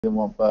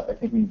won't, but I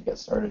think we need to get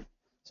started.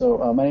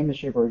 So my name is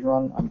J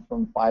Bergeron. I'm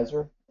from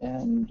Pfizer,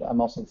 and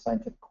I'm also the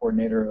scientific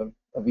coordinator of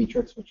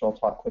eTRIKS, which I'll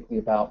talk quickly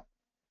about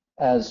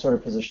as sort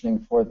of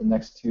positioning for the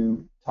next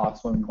two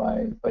talks, one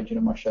by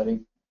Gina Marchetti,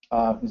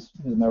 who's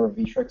a member of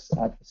eTRIKS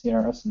at the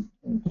CNRS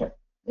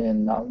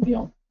in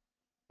Lyon,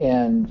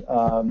 and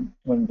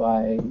one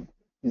by,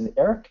 is it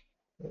Eric?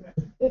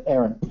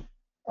 Aaron,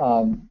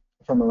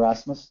 from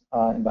Erasmus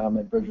in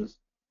Biomed Bridges.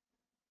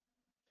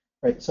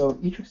 Right, so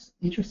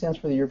eTRIKS stands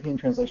for the European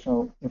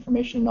Translational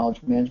Information and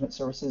Knowledge Management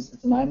Services.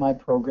 It's an IMI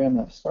program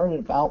that started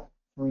about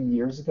 3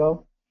 years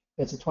ago.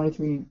 It's a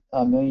 23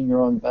 million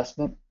euro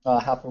investment,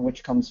 half of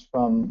which comes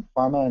from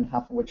pharma and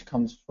half of which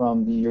comes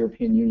from the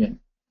European Union.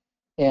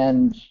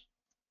 And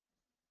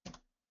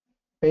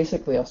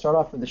basically, I'll start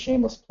off with the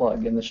shameless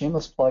plug. And the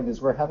shameless plug is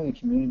we're having a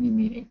community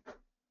meeting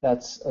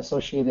that's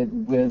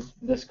associated with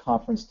this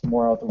conference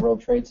tomorrow at the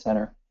World Trade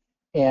Center.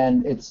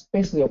 And it's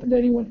basically open to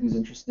anyone who's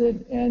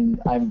interested,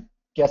 and I'm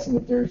guessing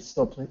that there's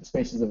still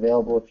spaces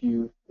available if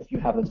you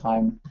have the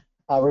time.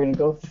 We're going to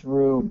go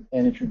through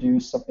and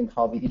introduce something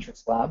called the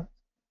eTRIKS Lab,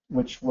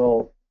 which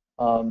I'll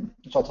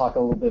talk a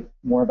little bit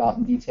more about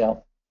in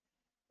detail.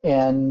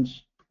 And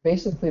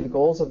basically, the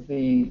goals of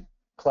the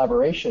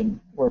collaboration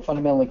were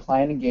fundamentally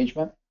client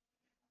engagement,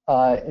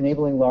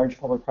 enabling large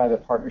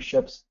public-private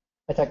partnerships,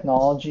 a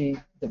technology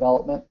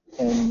development,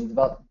 and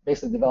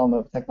basically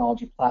development of a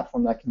technology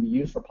platform that can be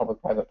used for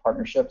public-private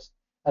partnerships,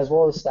 as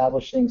well as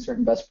establishing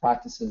certain best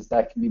practices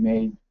that can be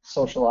made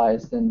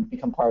socialized and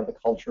become part of the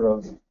culture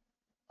of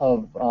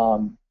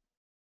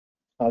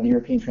the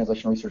European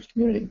Translational Research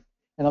Community.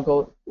 And I'll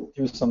go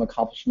through some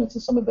accomplishments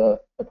and some of the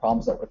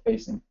problems that we're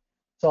facing.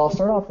 So I'll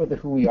start off with the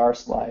who we are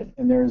slide,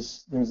 and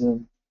there's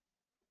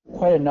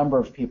quite a number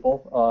of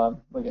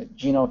people. Look at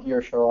Gino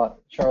here,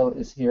 Charlotte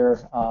is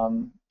here,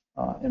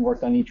 and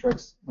worked on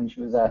eTRIKS when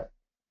she was at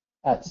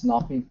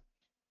Sanofi.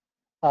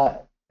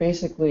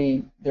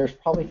 Basically, there's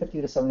probably 50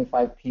 to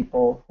 75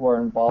 people who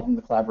are involved in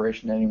the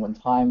collaboration at any one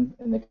time,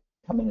 and they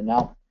come in and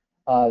out.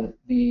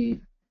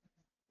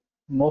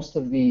 Most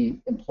of the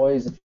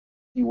employees, if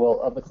you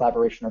will, of the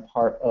collaboration are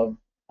part of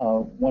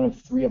one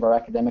of 3 of our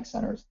academic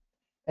centers.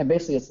 And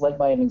basically, it's led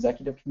by an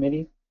executive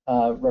committee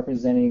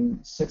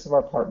representing 6 of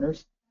our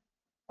partners,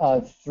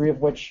 3 of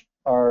which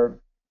are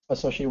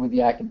associated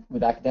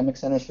with academic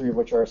centers, 3 of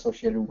which are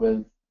associated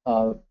with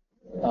 3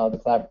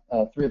 of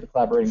the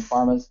collaborating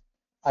pharmas.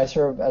 I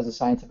serve as a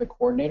scientific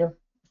coordinator,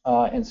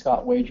 and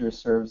Scott Wager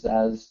serves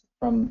as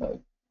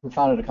who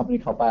founded a company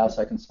called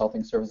Biosci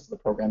Consulting, serves as the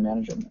program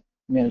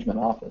management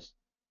office.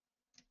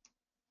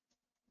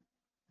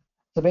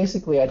 So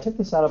basically, I took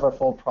this out of our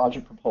full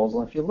project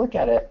proposal. If you look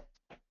at it,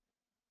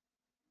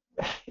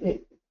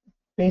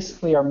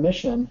 basically our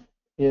mission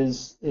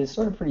is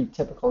sort of pretty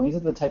typical. These are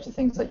the types of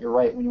things that you're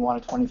right when you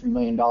want a $23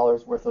 million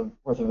worth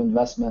of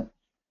investment,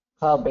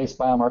 cloud-based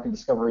biomarker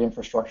discovery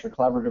infrastructure,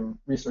 collaborative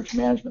research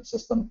management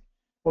system.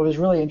 What was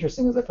really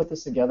interesting is I put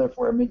this together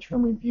for a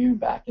midterm review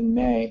back in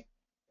May,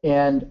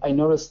 and I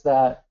noticed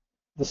that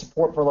the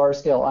support for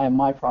large-scale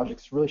IMI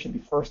projects really should be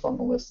first on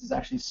the list. Is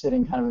actually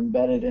sitting kind of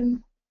embedded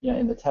in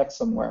the text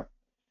somewhere.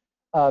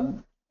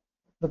 The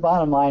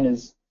bottom line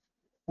is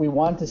we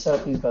wanted to set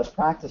up these best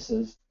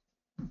practices,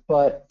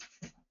 but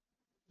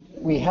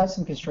we had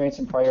some constraints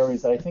and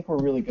priorities that I think were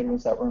really good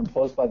ones that were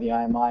imposed by the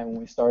IMI when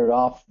we started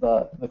off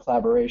the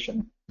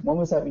collaboration. One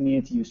was that we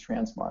needed to use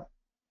Transmart.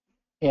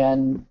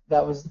 And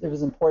it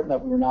was important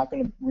that we were not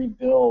going to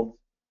rebuild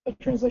a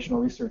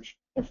translational research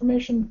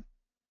information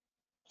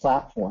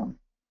platform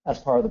as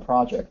part of the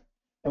project.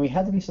 And we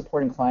had to be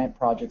supporting client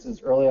projects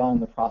as early on in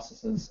the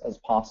processes as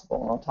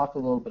possible. And I'll talk a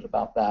little bit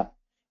about that.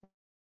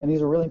 And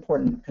these are really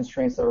important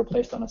constraints that were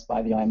placed on us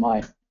by the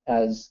IMI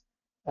as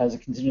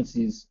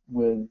contingencies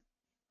with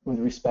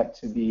respect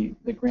to the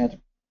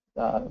grant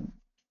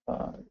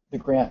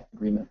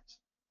agreement.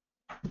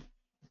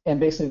 And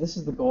basically, this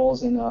is the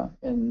goals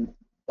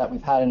that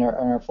we've had in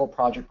our full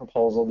project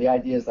proposal. The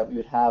idea is that we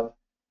would have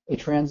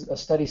a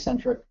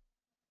study-centric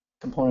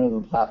component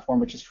of the platform,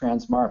 which is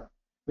Transmart.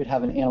 We'd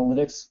have an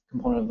analytics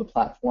component of the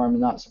platform,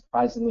 and not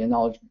surprisingly, a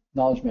knowledge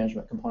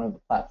management component of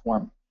the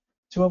platform,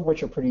 2 of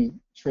which are pretty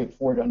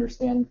straightforward to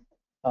understand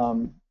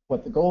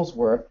what the goals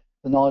were.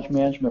 The knowledge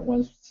management one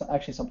is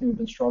actually something we've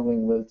been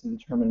struggling with to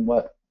determine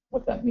what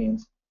that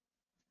means.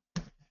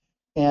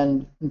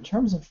 And in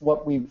terms of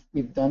what we've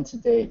done to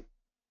date,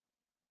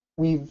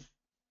 we've,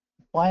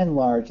 by and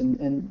large,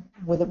 and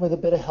with a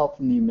bit of help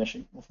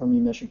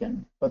from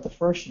Michigan, but the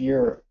first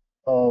year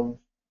of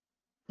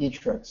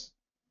eTRIKS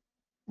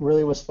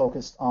really was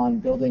focused on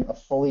building a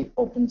fully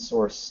open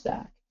source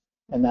stack,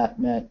 and that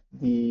meant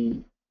the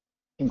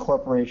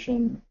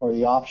incorporation or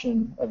the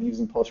option of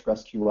using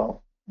PostgreSQL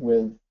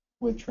with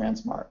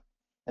Transmart.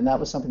 And that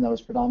was something that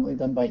was predominantly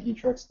done by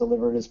eTRIKS,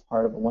 delivered as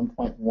part of a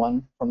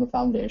 1.1 from the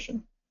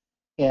foundation.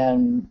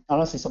 And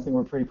honestly, something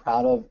we're pretty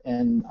proud of,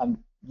 and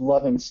I'm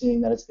loving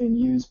seeing that it's being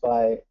used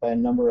by a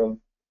number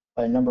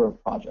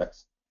of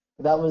projects.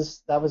 But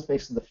that was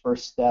basically the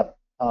first step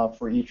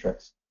for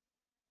eTRIKS.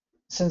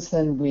 Since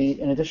then, we,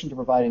 in addition to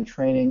providing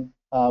training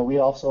We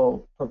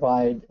also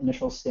provide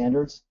initial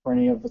standards for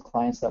any of the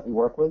clients that we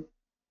work with.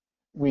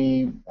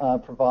 We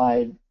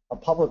provide a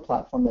public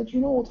platform that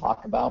Gino will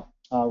talk about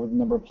with a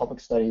number of public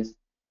studies.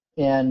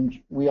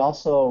 And we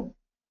also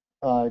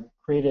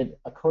created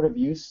a code of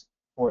use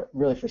for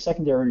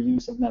secondary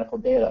use of medical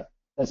data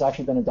that's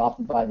actually been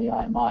adopted by the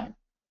IMI.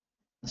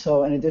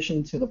 So in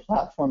addition to the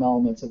platform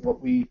elements of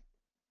what we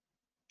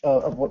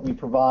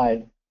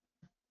provide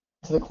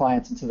to the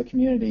clients and to the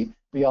community,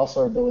 we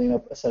also are building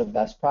up a set of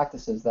best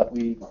practices that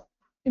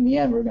in the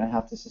end, we're going to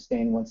have to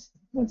sustain once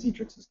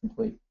eTRIKS is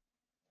complete.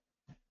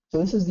 So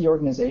this is the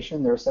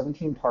organization. There are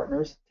 17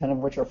 partners, 10 of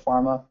which are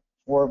pharma,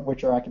 4 of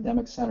which are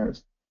academic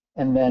centers.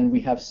 And then we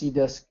have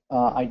CDISC,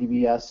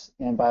 IDBS,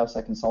 and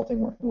Biosec Consulting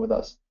working with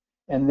us.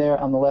 And there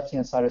on the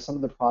left-hand side are some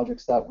of the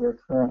projects that we're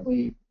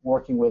currently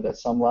working with at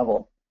some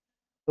level.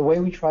 The way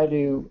we try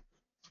to,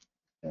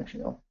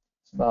 actually,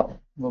 it's about a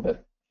little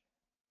bit,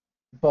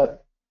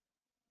 but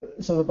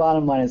so the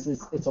bottom line is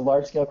it's a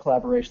large-scale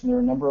collaboration. There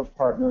are a number of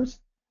partners,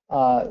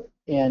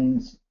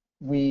 and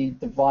we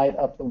divide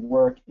up the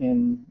work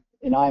in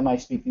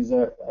IMI speak, these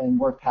are in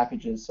work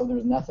packages. So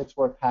there's an ethics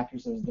work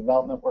package, there's a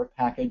development work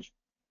package,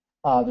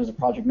 there's a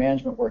project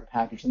management work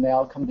package, and they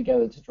all come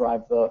together to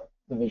drive the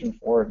vision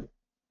forward.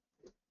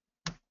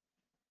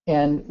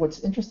 And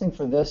what's interesting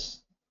for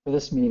this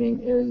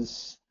meeting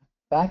is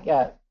back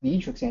at the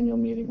eTRIKS annual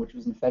meeting, which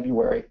was in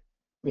February,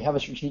 we have a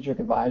strategic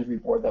advisory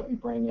board that we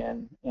bring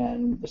in,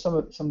 and there's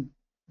some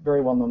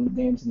very well-known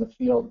names in the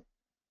field.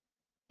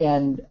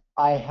 And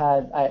I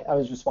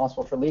was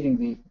responsible for leading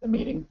the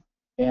meeting.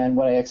 And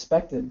what I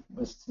expected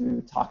was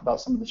to talk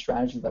about some of the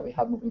strategies that we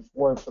have moving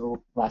forward for the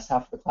last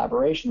half of the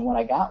collaboration. And what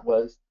I got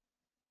was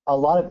a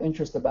lot of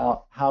interest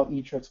about how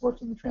eTRIKS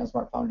works with the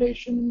Transmart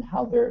Foundation and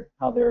how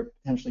they're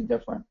potentially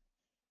different.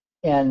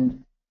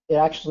 And it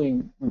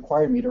actually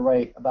required me to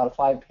write about a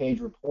 5-page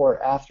report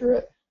after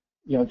it,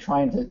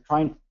 trying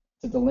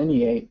to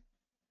delineate,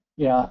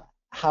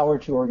 how our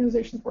two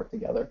organizations work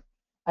together.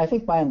 I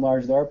think by and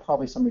large there are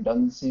probably some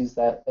redundancies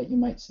that you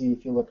might see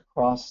if you look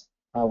across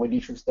what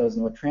eTRIKS does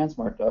and what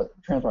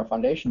Transmart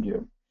Foundation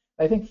do.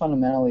 I think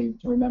fundamentally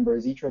to remember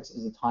is eTRIKS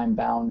is a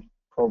time-bound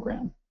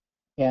program,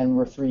 and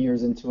we're 3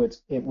 years into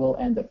it. It will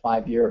end at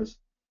 5 years,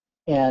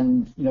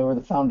 and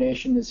the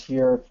foundation is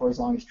here for as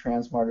long as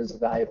Transmart is a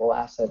valuable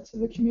asset to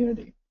the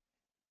community.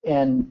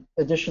 And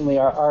additionally,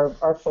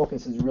 our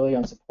focus is really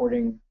on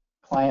supporting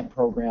client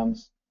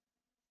programs,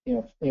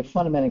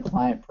 fundamentally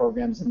client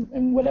programs,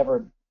 and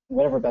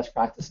whatever best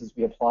practices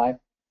we apply.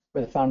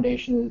 Where the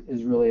foundation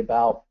is really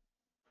about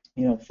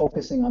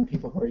focusing on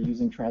people who are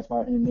using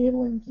Transmart and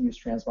enabling them to use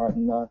Transmart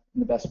in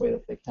the best way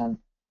that they can.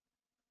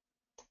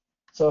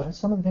 So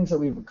some of the things that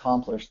we've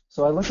accomplished.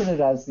 So I look at it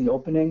as the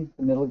opening,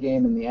 the middle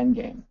game, and the end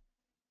game.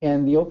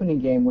 And the opening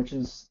game, which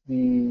is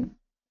the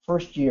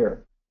first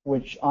year,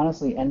 which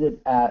honestly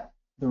ended at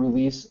the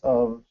release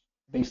of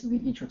basically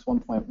eTRIKS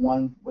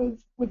 1.1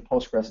 with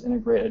Postgres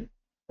integrated.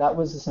 That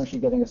was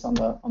essentially getting us on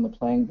the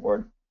playing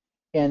board.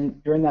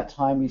 And during that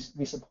time,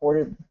 we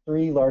supported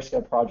 3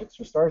 large-scale projects,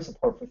 or started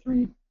support for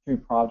three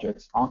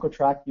projects: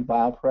 OncoTrack,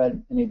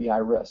 UBioPred, and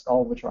ABI Risk,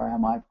 all of which are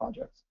IMI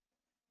projects.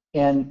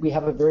 And we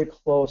have a very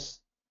close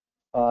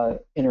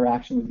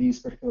interaction with these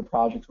particular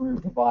projects where we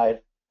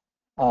provide,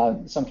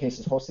 in some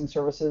cases, hosting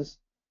services,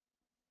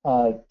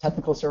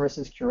 technical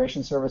services,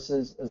 curation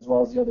services, as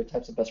well as the other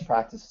types of best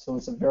practices. So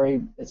it's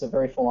a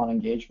very full-on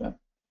engagement.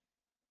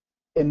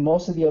 In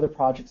most of the other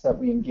projects that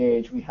we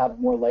engage, we have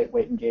more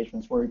lightweight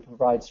engagements where we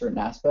provide certain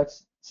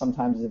aspects,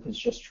 sometimes if it's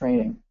just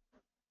training.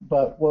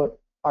 But what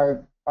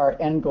our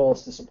end goal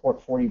is to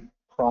support 40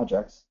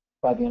 projects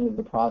by the end of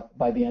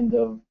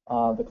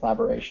the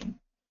collaboration.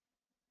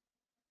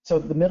 So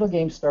the middle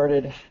game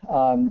started,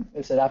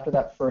 I said, after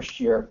that first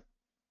year,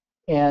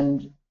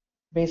 and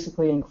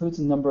basically includes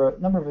a number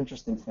of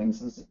interesting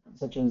things,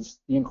 such as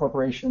the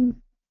integration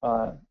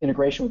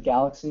with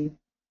Galaxy,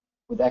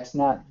 with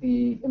XNAT,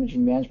 the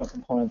imaging management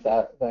component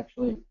that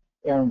actually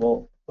Aaron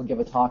will give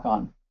a talk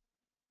on,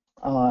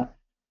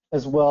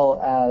 as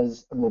well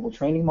as a global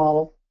training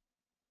model,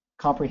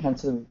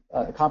 comprehensive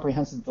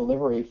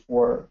delivery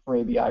for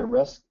ABI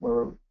Risk,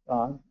 where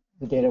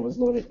the data was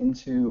loaded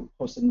into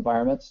hosted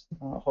environments,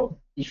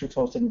 eTRIKS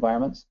hosted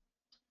environments.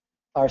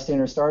 Our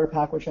standard starter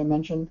pack, which I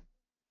mentioned,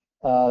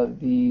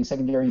 the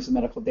secondary use of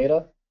medical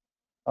data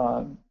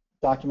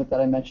document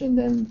that I mentioned,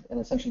 and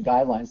essentially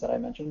guidelines that I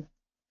mentioned.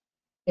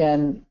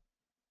 And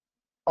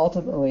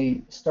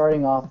ultimately,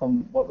 starting off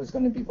on what was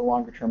going to be the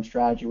longer-term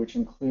strategy, which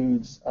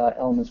includes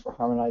elements for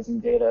harmonizing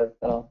data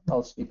that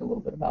I'll speak a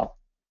little bit about.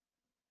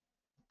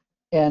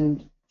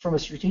 And from a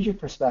strategic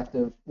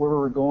perspective, where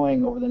we're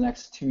going over the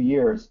next 2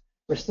 years,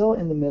 we're still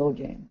in the middle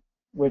game,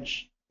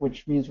 which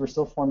means we're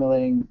still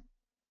formulating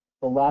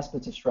the last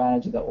bits of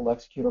strategy that we'll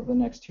execute over the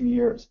next 2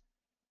 years.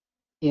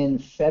 In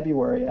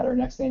February, at our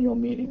next annual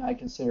meeting, I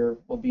consider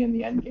we'll be in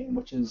the end game,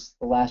 which is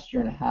the last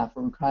year and a half,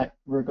 where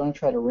we're going to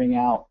try to wring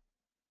out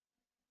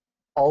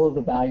all of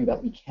the value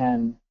that we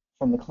can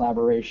from the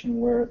collaboration,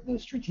 where the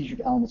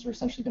strategic elements are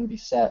essentially going to be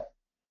set.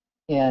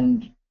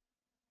 And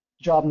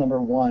job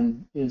number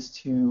one is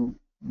to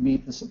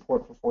meet the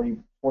support for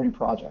 40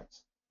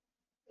 projects.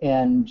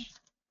 And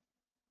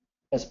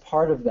as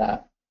part of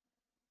that,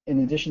 in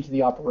addition to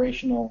the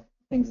operational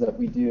things that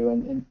we do,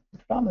 and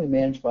predominantly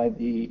managed by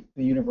the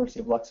University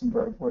of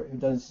Luxembourg,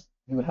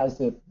 who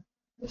has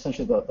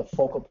essentially the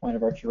focal point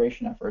of our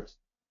curation efforts,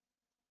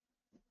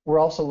 we're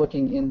also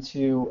looking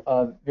into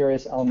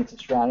various elements of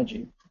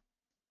strategy.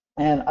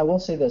 And I will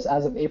say this,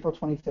 as of April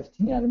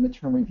 2015, at a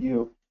midterm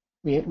review,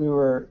 we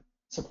were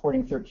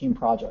supporting 13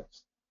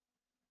 projects.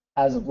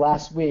 As of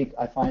last week,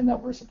 I find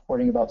that we're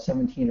supporting about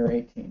 17 or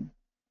 18.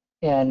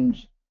 And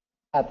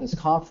at this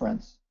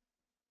conference,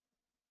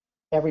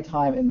 every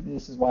time, and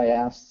this is why I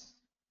asked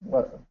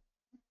what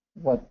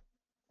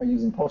are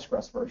using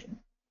Postgres version.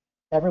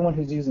 Everyone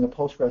who's using a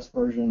Postgres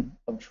version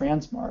of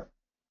Transmart,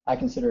 I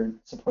consider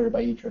supported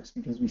by eTRIKS,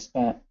 because we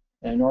spent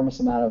an enormous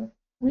amount of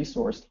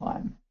resource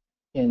time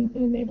in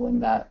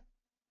enabling that,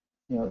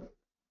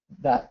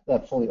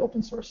 that fully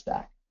open source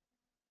stack.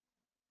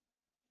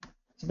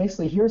 So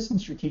basically, here's some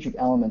strategic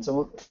elements.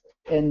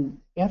 And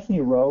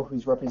Anthony Rowe,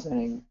 who's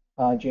representing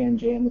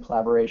J&J in the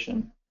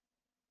collaboration,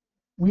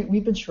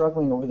 we've been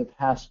struggling over the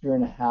past year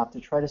and a half to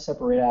try to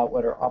separate out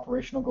what are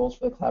operational goals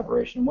for the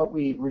collaboration and what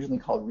we originally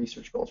called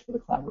research goals for the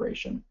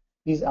collaboration.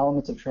 These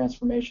elements of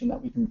transformation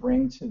that we can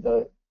bring to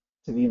the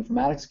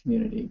informatics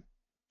community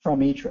from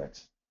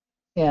eTRIKS.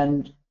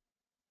 And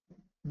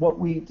what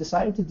we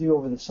decided to do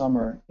over the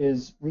summer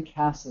is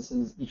recast this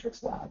as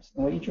eTRIKS Labs.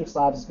 And what eTRIKS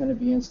Labs is going to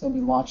be, and it's going to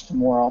be launched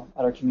tomorrow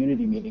at our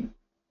community meeting,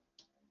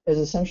 is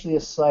essentially a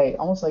site,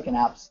 almost like an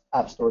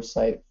app store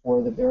site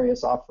for the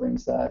various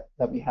offerings that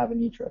we have in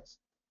eTRIKS.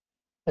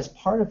 As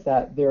part of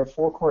that, there are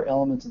 4 core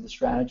elements of the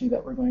strategy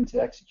that we're going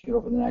to execute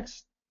over the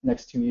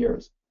next 2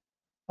 years.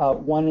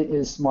 One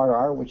is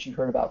SmartR, which you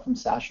heard about from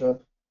Sasha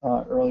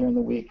earlier in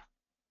the week.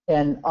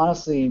 And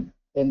honestly,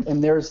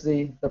 and there's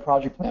the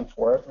project plan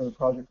for it, or the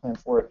project plan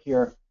for it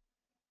here.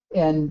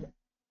 And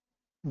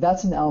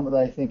that's an element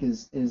that I think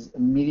is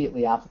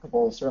immediately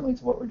applicable, certainly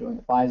to what we're doing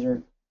at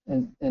Pfizer,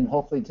 and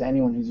hopefully to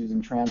anyone who's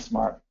using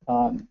Transmart,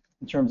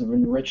 in terms of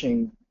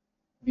enriching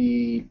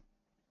the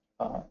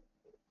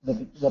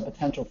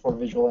potential for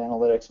visual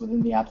analytics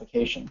within the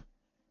application.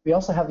 We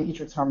also have the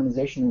eTRIKS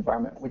harmonization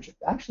environment, which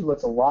actually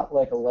looks a lot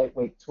like a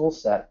lightweight tool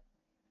set,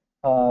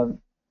 that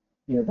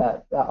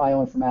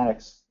IO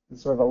informatics,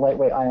 sort of a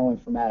lightweight IO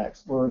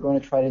informatics, where we're going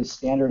to try to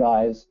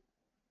standardize,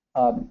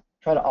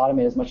 try to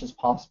automate as much as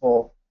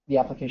possible the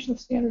application of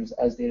standards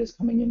as data is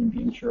coming in and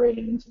being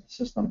curated into the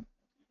system.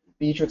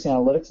 The eTRIKS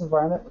analytics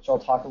environment, which I'll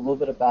talk a little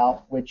bit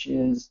about, which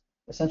is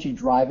essentially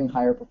driving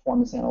higher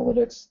performance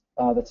analytics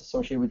that's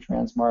associated with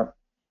Transmart.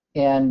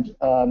 And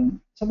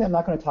something I'm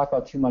not going to talk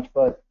about too much,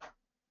 but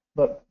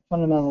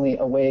fundamentally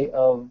a way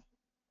of,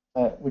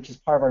 which is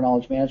part of our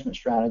knowledge management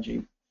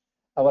strategy,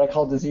 what I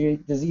call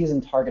disease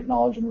and target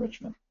knowledge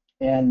enrichment.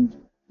 And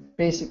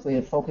basically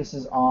it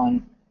focuses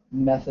on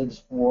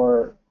methods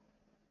for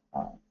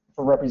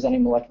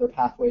representing molecular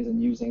pathways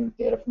and using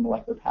data from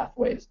molecular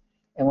pathways.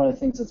 And one of the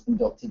things that's been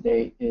built to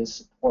date is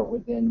support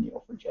within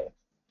Neo4j,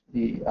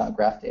 the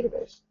graph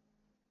database.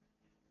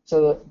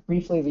 So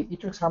briefly, the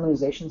eTRIKS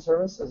harmonization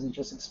service, as I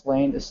just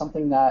explained, is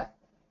something that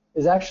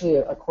is actually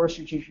a core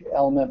strategic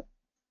element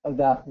of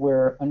that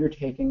we're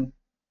undertaking.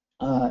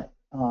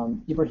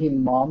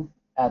 Ibrahim Mom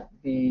at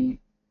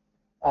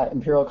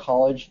Imperial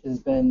College has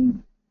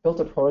built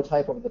a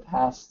prototype over the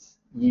past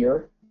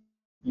year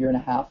and a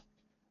half,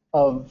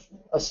 of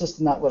a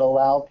system that would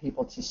allow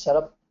people to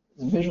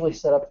visually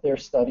set up their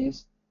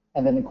studies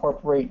and then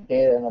incorporate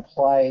data and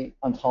apply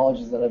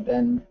ontologies that have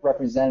been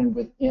represented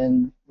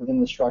within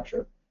the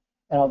structure.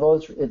 And although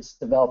it's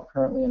developed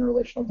currently in a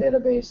relational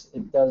database,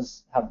 it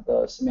does have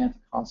the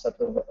semantic concept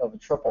of a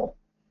triple.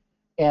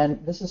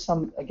 And this is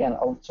again,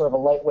 sort of a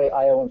lightweight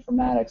IO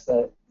informatics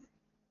that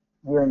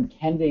we're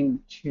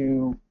intending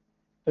to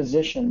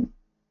position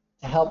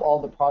to help all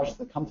the projects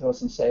that come to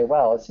us and say,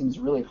 well, it seems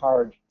really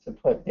hard to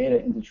put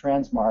data into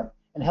Transmart,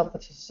 and help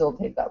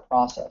facilitate that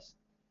process.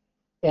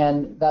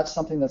 And that's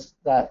something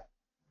that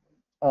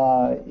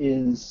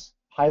is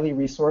highly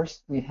resourced.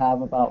 We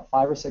have about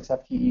 5 or 6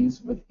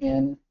 FTEs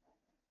within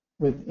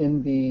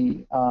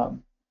the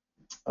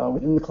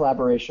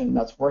collaboration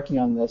that's working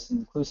on this,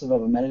 inclusive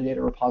of a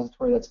metadata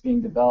repository that's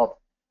being developed,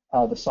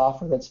 the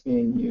software that's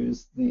being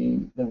used,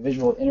 the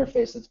visual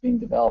interface that's being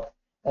developed,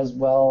 as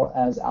well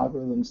as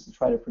algorithms to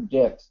try to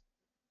predict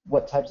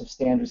what types of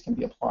standards can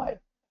be applied.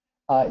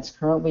 It's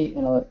currently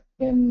in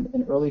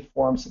an early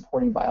form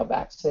supporting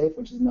BioVaxSafe,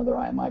 which is another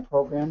IMI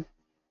program.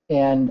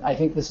 And I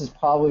think this is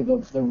probably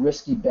the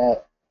risky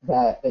bet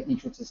that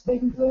eTRIKS is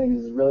taking, because I think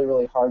this is really,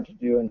 really hard to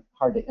do and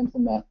hard to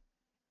implement.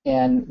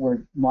 And we're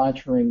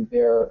monitoring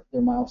their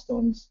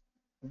milestones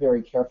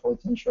very carefully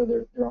to ensure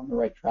they're on the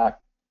right track.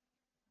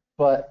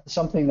 But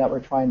something that we're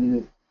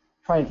trying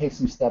to take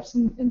some steps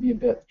and be a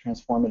bit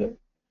transformative.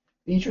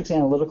 The eTRIKS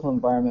analytical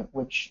environment,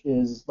 which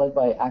is led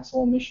by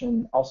Axel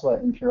Mission, also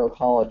at Imperial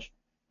College,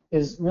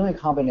 is really a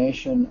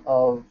combination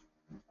of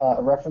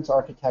a reference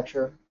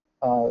architecture,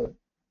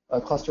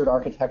 a clustered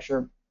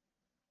architecture,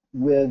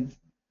 with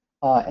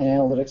an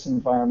analytics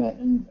environment.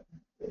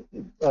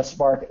 And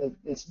Spark,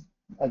 it's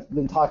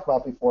been talked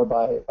about before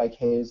by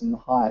Kays and the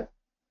Hive,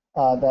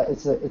 that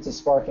it's a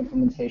Spark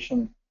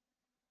implementation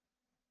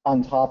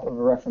on top of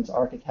a reference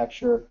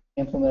architecture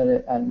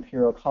implemented at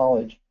Imperial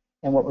College.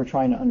 And what we're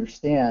trying to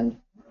understand,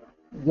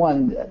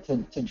 one,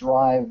 to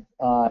drive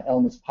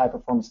elements of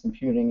high-performance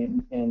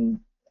computing. And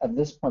at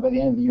this point, by the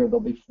end of the year, there'll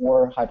be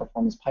 4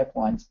 high-performance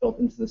pipelines built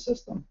into the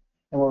system.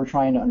 And what we're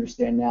trying to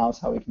understand now is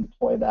how we can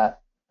deploy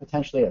that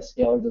potentially at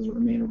scale, or does it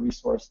remain a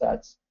resource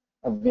that's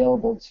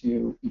available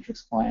to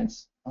eTRIKS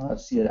clients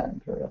seated at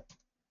Imperial.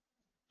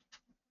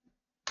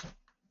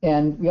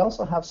 And we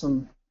also have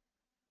some,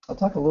 I'll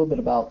talk a little bit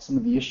about some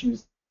of the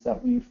issues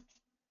that we've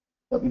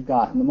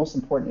got. And the most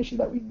important issue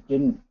that we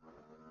didn't,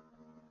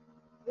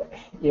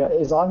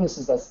 as obvious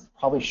as that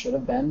probably should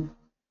have been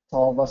to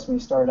all of us when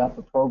we started out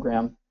the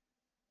program,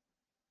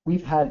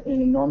 we've had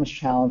an enormous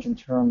challenge in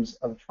terms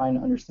of trying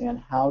to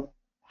understand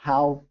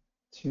how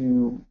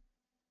to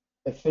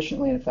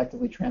efficiently and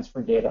effectively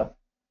transfer data,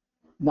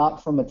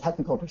 not from a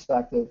technical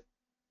perspective,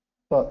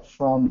 but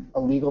from a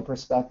legal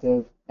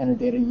perspective and a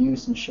data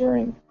use and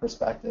sharing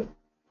perspective.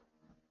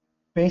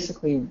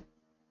 Basically,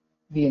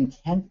 the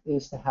intent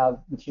is to have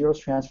materials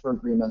transfer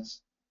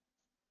agreements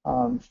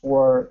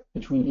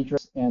between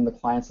eTRIKS and the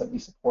clients that we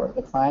support.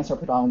 The clients are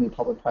predominantly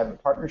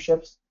public-private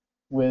partnerships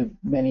with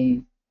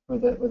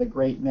a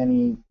great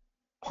many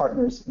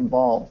partners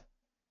involved.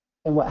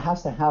 And what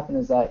has to happen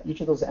is that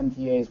each of those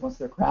MTAs, once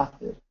they're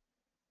crafted,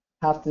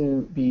 have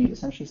to be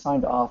essentially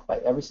signed off by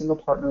every single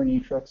partner in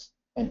eTRIKS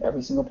and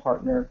every single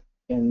partner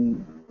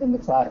in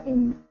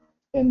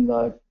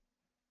the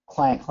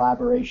client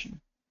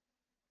collaboration.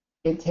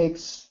 It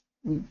takes,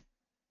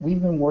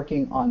 we've been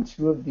working on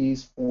 2 of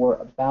these for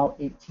about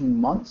 18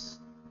 months,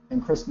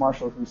 and Chris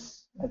Marshall,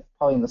 who's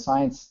probably in the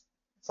science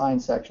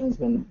section, has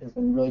been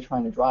really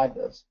trying to drive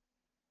this.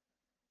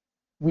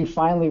 We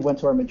finally went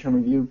to our midterm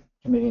review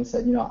committee and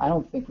said, I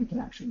don't think we can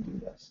actually do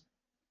this,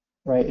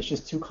 right? It's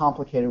just too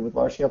complicated with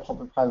large-scale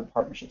public-private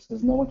partnerships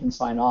because no one can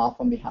sign off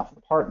on behalf of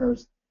the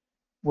partners.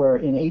 We're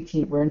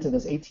into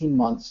this 18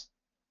 months,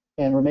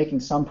 and we're making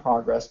some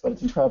progress, but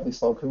it's incredibly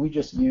slow. Could we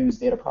just use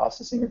data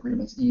processing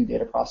agreements, EU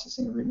data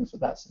processing agreements,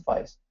 would that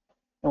suffice?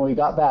 And when we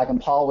got back,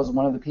 and Paul was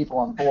one of the people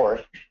on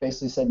board,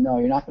 basically said, no,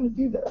 you're not going to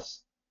do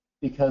this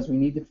because we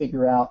need to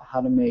figure out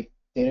how to make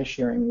data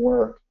sharing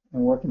work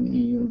and work in the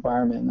EU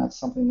environment, and that's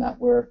something that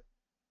we're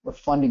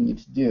funding you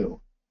to do.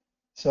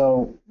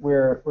 So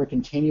we're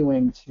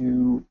continuing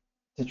to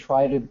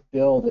try to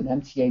build an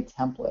MTA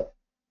template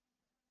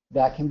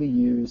that can be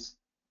used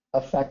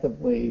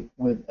effectively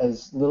with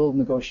as little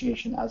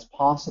negotiation as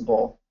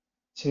possible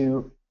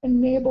to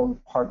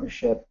enable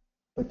partnership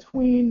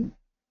between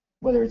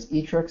whether it's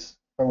eTRIKS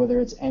or whether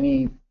it's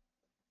any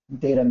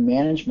data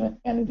management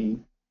entity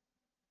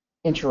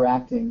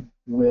interacting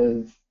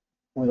with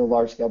a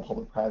large-scale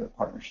public-private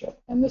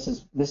partnership. And this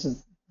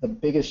is the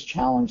biggest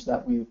challenge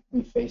that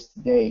we've faced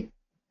to date,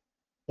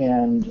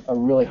 and a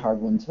really hard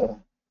one to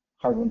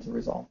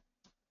resolve.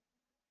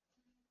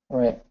 All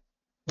right.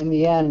 In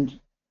the end,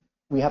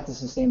 we have to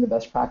sustain the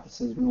best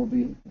practices.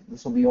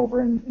 This will be over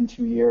in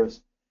 2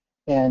 years,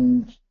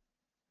 and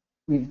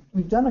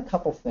we've done a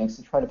couple things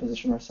to try to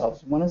position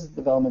ourselves. One is the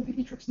development of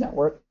the eTRIKS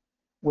network,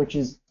 which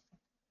is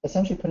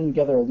essentially putting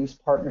together a loose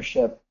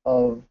partnership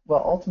of,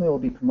 well, ultimately it will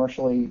be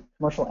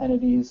commercial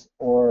entities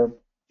or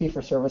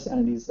fee-for-service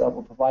entities that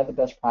will provide the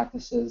best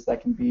practices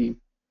that can be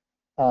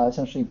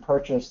essentially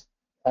purchased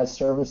as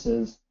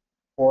services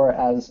or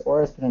as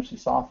potentially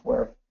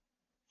software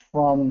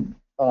from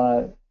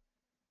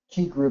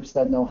key groups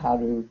that know how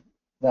to,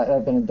 that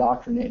have been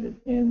indoctrinated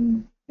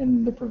in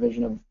the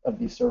provision of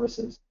these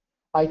services.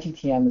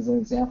 ITTM is an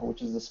example,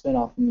 which is a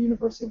spin-off from the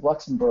University of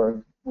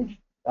Luxembourg, which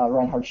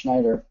Reinhard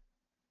Schneider,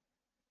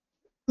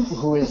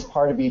 who is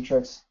part of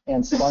eTRIKS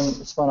and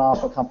spun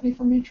off a company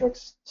from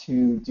eTRIKS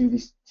to do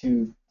these,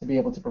 to be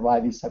able to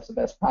provide these types of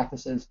best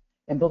practices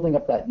and building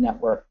up that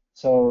network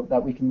so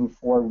that we can move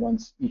forward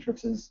once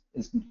eTRIKS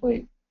is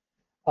complete.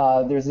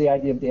 There's the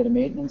idea of data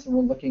maintenance, and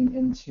we're looking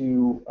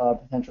into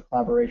potential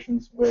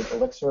collaborations with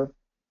Elixir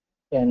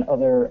and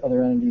other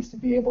entities to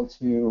be able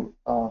to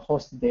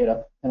host the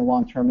data in the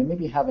long term, and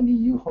maybe have an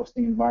EU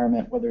hosting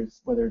environment, whether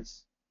it's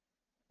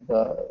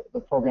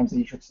the programs that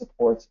eTRIKS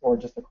supports or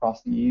just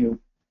across the EU.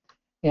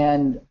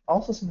 And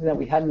also something that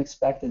we hadn't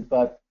expected,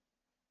 but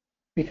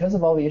because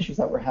of all the issues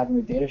that we're having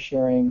with data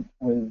sharing,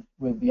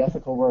 with the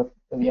ethical work,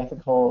 the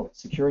ethical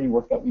security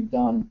work that we've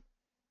done,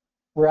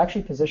 we're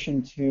actually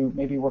positioned to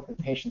maybe work with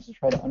patients to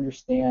try to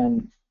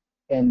understand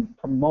and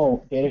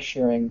promote data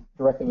sharing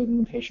directly within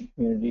the patient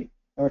community.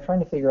 And we're trying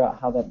to figure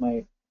out how that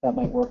might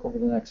work over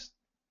the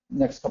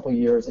next couple of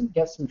years and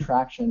get some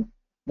traction,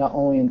 not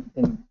only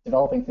in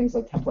developing things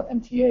like template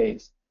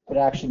MTAs, but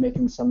actually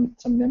making some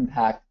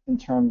impact in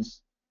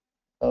terms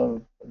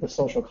of the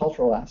social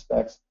cultural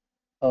aspects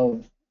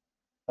of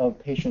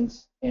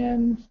patients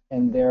and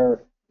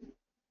their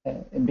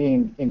and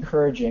being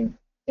encouraging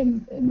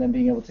and then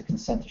being able to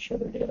consent to share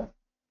their data.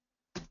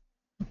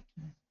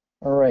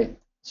 All right.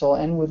 So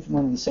I'll end with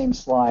one of the same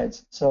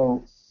slides.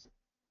 So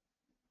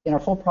in our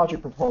full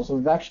project proposal,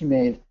 we've actually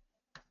made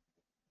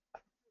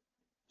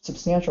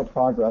substantial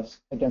progress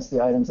against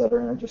the items that are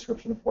in our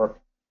description of work.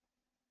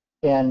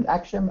 And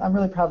actually, I'm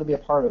really proud to be a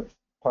part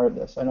of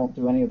this. I don't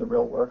do any of the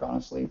real work,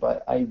 honestly,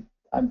 but I'm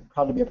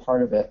proud to be a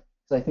part of it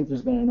because I think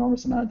there's been an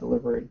enormous amount of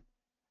delivery.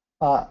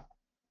 Our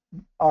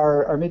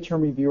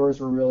midterm reviewers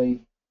were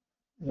really,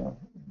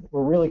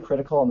 were really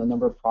critical on the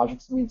number of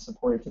projects that we've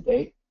supported to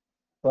date.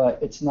 But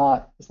it's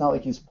not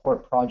like you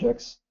support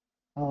projects,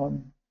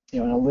 in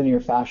a linear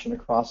fashion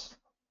across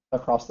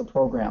the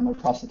program,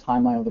 across the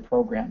timeline of the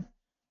program.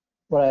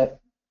 What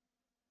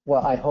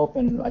I hope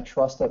and I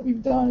trust that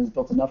we've done is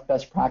built enough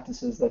best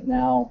practices that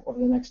now, over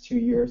the next 2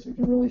 years, we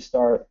can really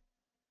start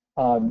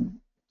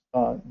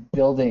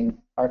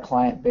building our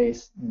client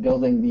base,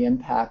 building the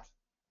impact,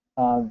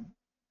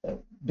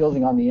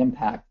 building on the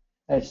impact.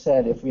 As I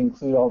said, if we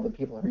include all the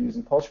people who are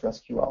using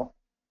PostgreSQL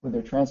with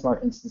their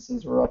Transmart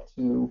instances, we're up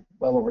to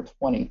well over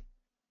 20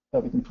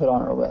 that we can put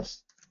on our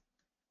list,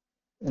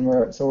 and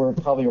we're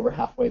probably over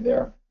halfway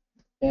there.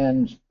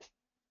 And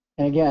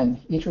again,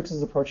 eTRIKS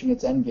is approaching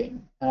its end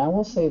game. And I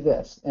will say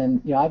this,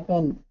 and I've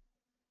been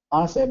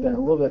a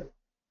little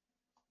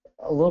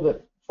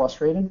bit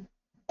frustrated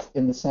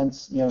in the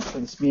sense, for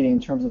this meeting in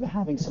terms of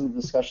having some of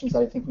the discussions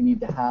that I think we need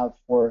to have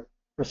for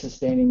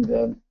sustaining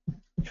the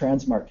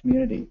Transmart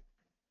community.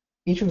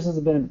 eTRIKS has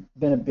been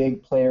a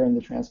big player in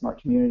the Transmart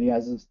community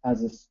as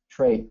is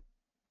trait.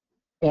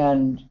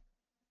 And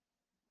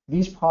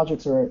these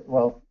projects are,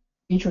 well,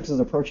 eTRIKS is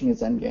approaching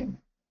its end game.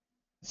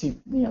 See,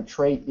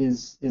 trait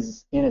is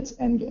in its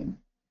end game.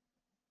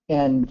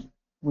 And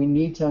we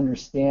need to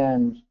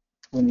understand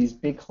when these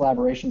big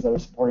collaborations that are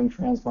supporting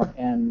Transmart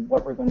and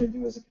what we're going to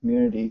do as a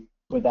community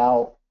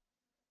without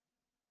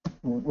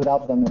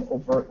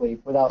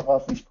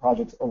these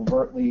projects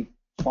overtly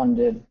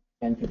funded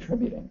and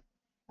contributing.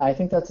 I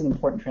think that's an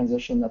important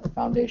transition that the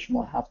foundation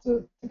will have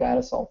to guide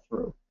us all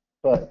through,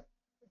 but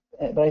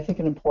I think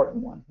an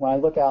important one. When I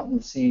look out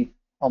and see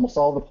almost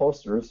all the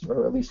posters,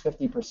 or at least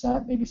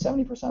 50%, maybe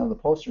 70% of the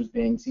posters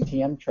being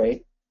CTM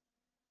trait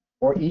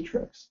or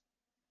eTRIKS,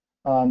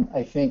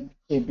 I think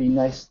it'd be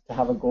nice to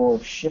have a goal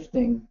of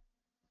shifting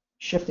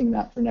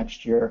that for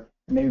next year,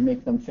 maybe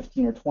make them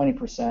 15 or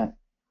 20%,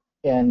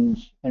 and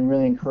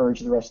really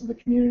encourage the rest of the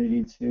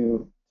community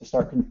to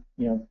start,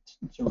 to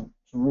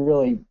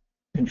really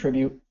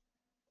contribute,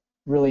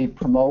 really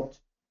promote,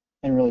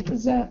 and really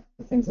present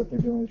the things that they're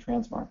doing with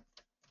Transmart.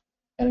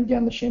 And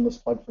again, the shameless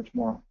plug for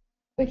tomorrow.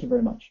 Thank you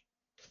very much.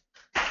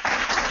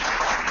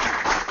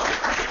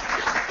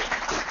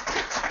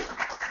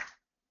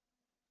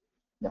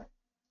 Yeah.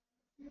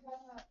 You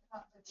talking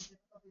about the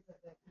difficulties of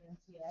the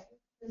PMTA?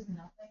 There's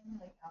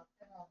nothing out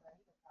there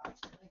already about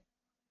it.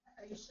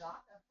 Are you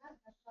shocked? I'm kind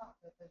of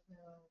shocked that there's no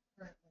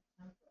current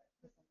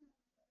template.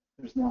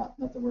 There's not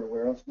that we're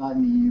aware of, not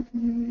in the EU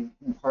community,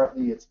 and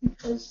partly it's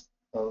because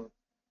of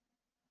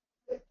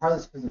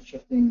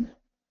shifting,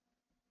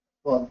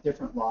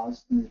 different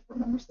laws in the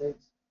different member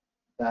states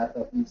that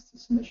leads to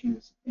some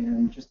issues,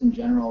 and just in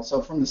general.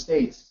 So from the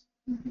states,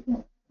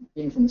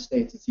 being from the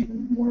states, it's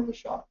even more of a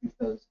shock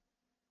because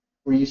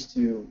we're used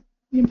to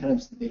the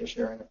impediments to data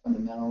sharing are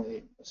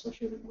fundamentally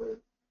associated with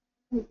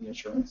the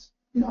insurance.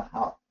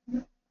 How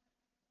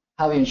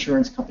the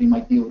insurance company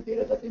might deal with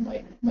data that they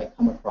might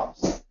come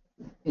across.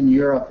 In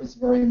Europe, it's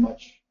very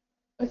much,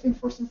 I think,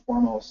 first and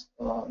foremost,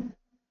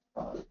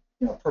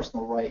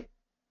 personal right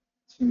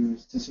to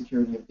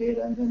security of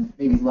data, and then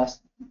maybe less,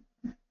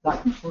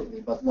 not completely,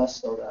 but less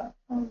so that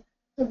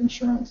of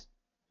insurance.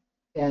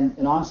 And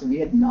honestly, we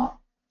had not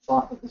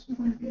thought that this was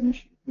going to be an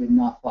issue. We had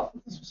not thought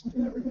that this was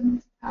something that we're going to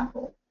need to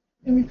tackle,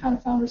 and we kind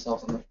of found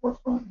ourselves on the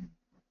forefront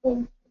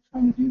of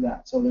trying to do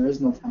that. So there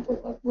is no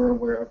template that we're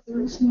aware of.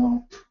 There is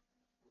no,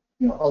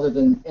 other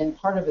than, and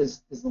part of it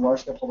is the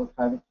large-scale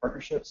public-private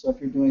partnership. So if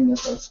you're doing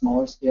this at a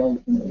smaller scale,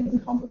 you can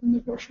come up with a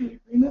negotiated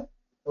agreement.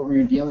 But when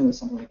you're dealing with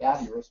something like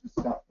AVI-RISK, which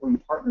has got 40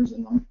 partners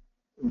in them,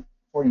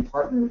 40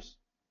 partners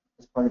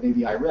as part of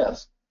AVI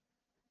risk,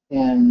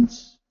 and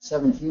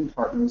 17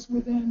 partners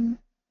within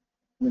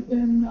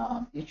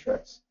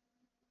eTRIKS,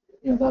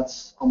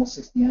 that's almost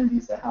 60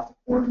 entities that have to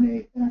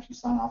coordinate and actually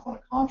sign off on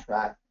a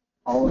contract,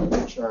 all of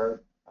which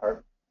are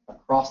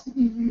across the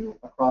EU,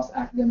 across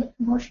academic,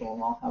 commercial,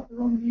 and all have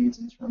their own needs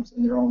in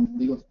their own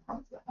legal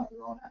departments that have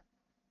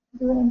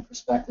their own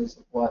perspectives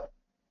of what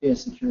data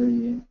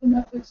security and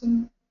ethics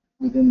and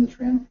within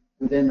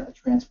a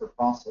transfer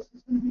process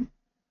is going to be.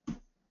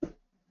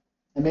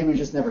 And maybe we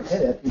just never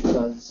hit it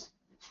because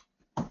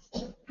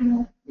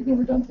we've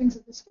never done things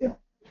at this scale.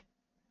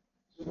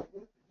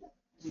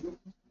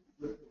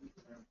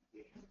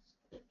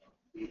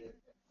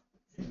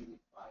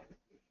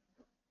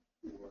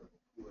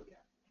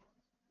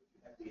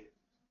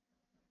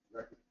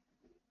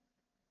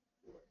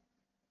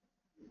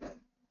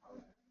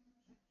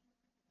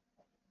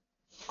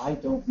 I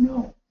don't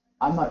know.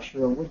 I'm not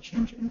sure it would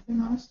change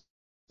anything, honestly,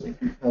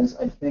 because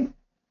I think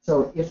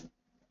so. If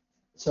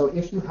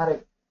you had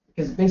it,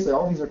 because basically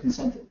all these are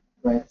consented,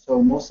 right? So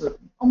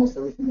almost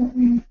everything that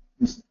we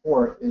we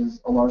support is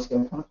a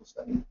large-scale clinical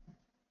study,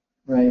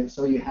 right?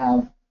 So you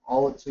have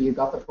so you've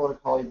got the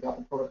protocol, you've got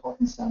the protocol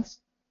consents.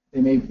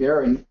 They may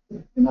vary,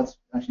 and that's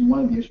actually one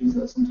of the issues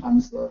that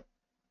sometimes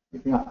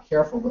if you're not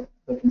careful,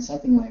 the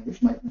consenting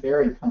language might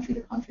vary country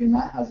to country, and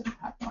that has an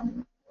impact on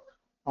you.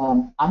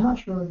 I'm not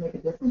sure it would make a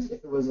difference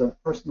if it was a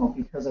personal,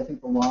 because I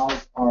think the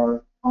laws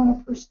are on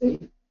a per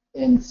state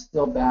and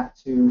still back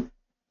to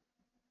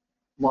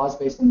laws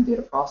based on the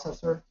data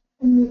processor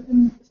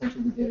and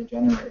essentially the data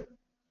generator.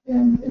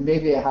 And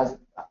maybe it has,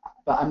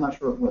 but I'm not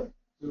sure it would.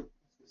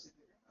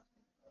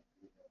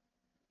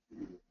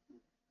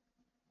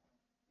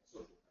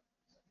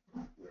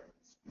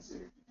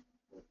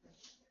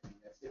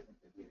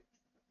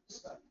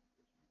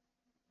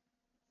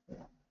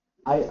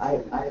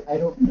 I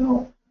don't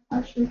know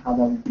actually how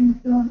that would be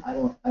done. I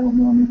don't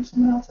know. Maybe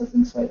someone else has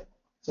insight.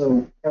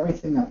 So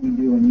everything that we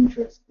do in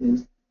eTRIKS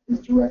is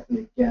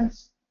directly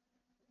against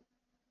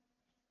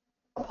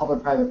a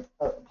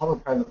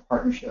public-private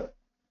partnership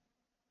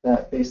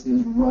that basically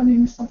is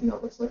running something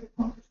that looks like a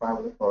clinical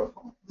trial with a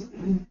protocol.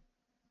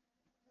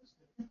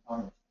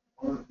 One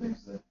of the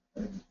things that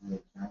I think is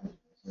really challenging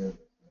is that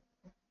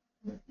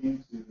when it came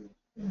to the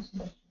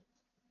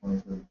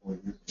 2030